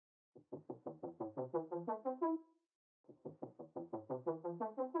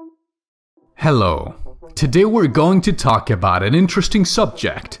Hello, today we're going to talk about an interesting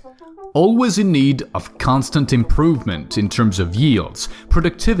subject. Always in need of constant improvement in terms of yields,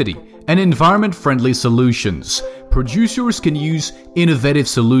 productivity, and environment-friendly solutions, producers can use innovative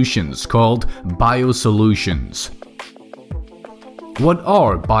solutions called biosolutions. What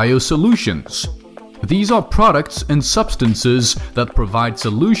are biosolutions? These are products and substances that provide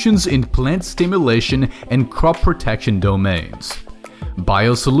solutions in plant stimulation and crop protection domains.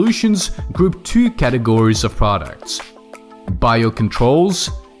 Biosolutions group two categories of products: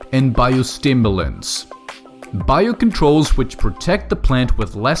 biocontrols and biostimulants. Biocontrols, which protect the plant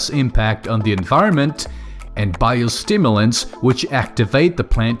with less impact on the environment, and biostimulants, which activate the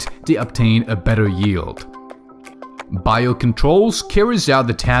plant to obtain a better yield. Biocontrols carries out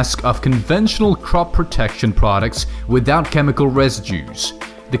the task of conventional crop protection products without chemical residues.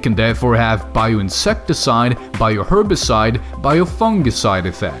 They can therefore have bioinsecticide, bioherbicide, biofungicide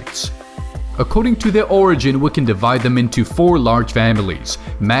effects. According to their origin, we can divide them into four large families: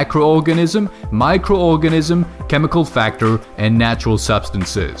 macroorganism, microorganism, chemical factor, and natural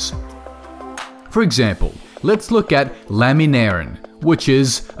substances. For example, let's look at laminarin, which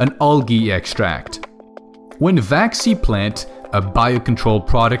is an algae extract. When Vaccine plant, a biocontrol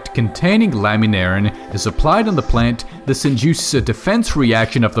product containing laminarin, is applied on the plant, this induces a defense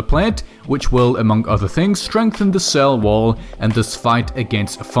reaction of the plant, which will, among other things, strengthen the cell wall and thus fight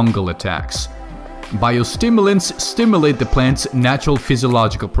against fungal attacks. Biostimulants stimulate the plant's natural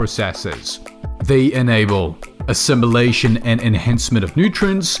physiological processes. They enable assimilation and enhancement of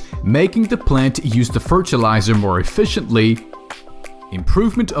nutrients, making the plant use the fertilizer more efficiently,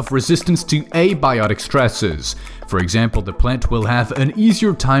 improvement of resistance to abiotic stresses. For example, the plant will have an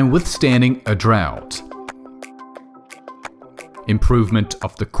easier time withstanding a drought. Improvement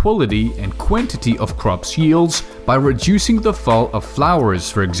of the quality and quantity of crops yields by reducing the fall of flowers,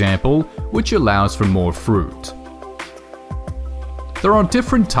 for example, which allows for more fruit. There are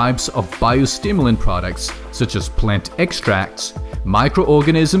different types of biostimulant products, such as plant extracts,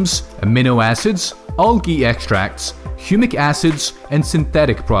 microorganisms, amino acids, algae extracts, humic acids, and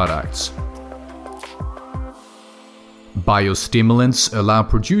synthetic products. Biostimulants allow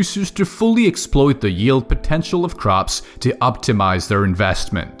producers to fully exploit the yield potential of crops to optimize their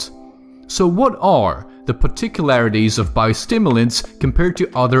investment. So what are the particularities of biostimulants compared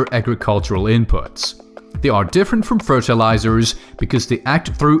to other agricultural inputs? They are different from fertilizers because they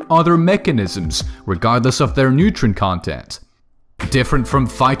act through other mechanisms, regardless of their nutrient content. Different from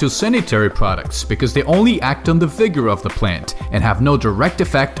phytosanitary products because they only act on the vigor of the plant and have no direct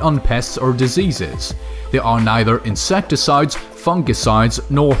effect on pests or diseases. They are neither insecticides, fungicides,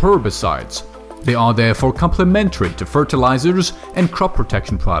 nor herbicides. They are therefore complementary to fertilizers and crop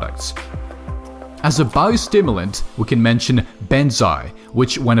protection products. As a biostimulant, we can mention benzoin,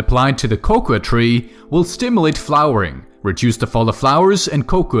 which when applied to the cocoa tree will stimulate flowering, reduce the fall of flowers and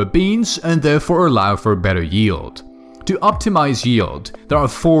cocoa beans, and therefore allow for better yield. To optimize yield, there are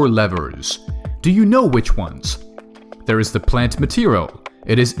four levers. Do you know which ones? There is the plant material.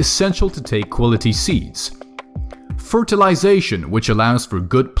 It is essential to take quality seeds. Fertilization, which allows for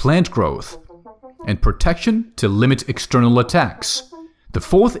good plant growth. And protection to limit external attacks. The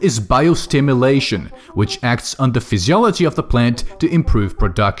fourth is biostimulation, which acts on the physiology of the plant to improve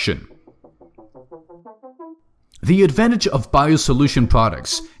production. The advantage of biosolution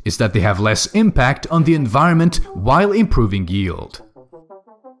products is that they have less impact on the environment while improving yield.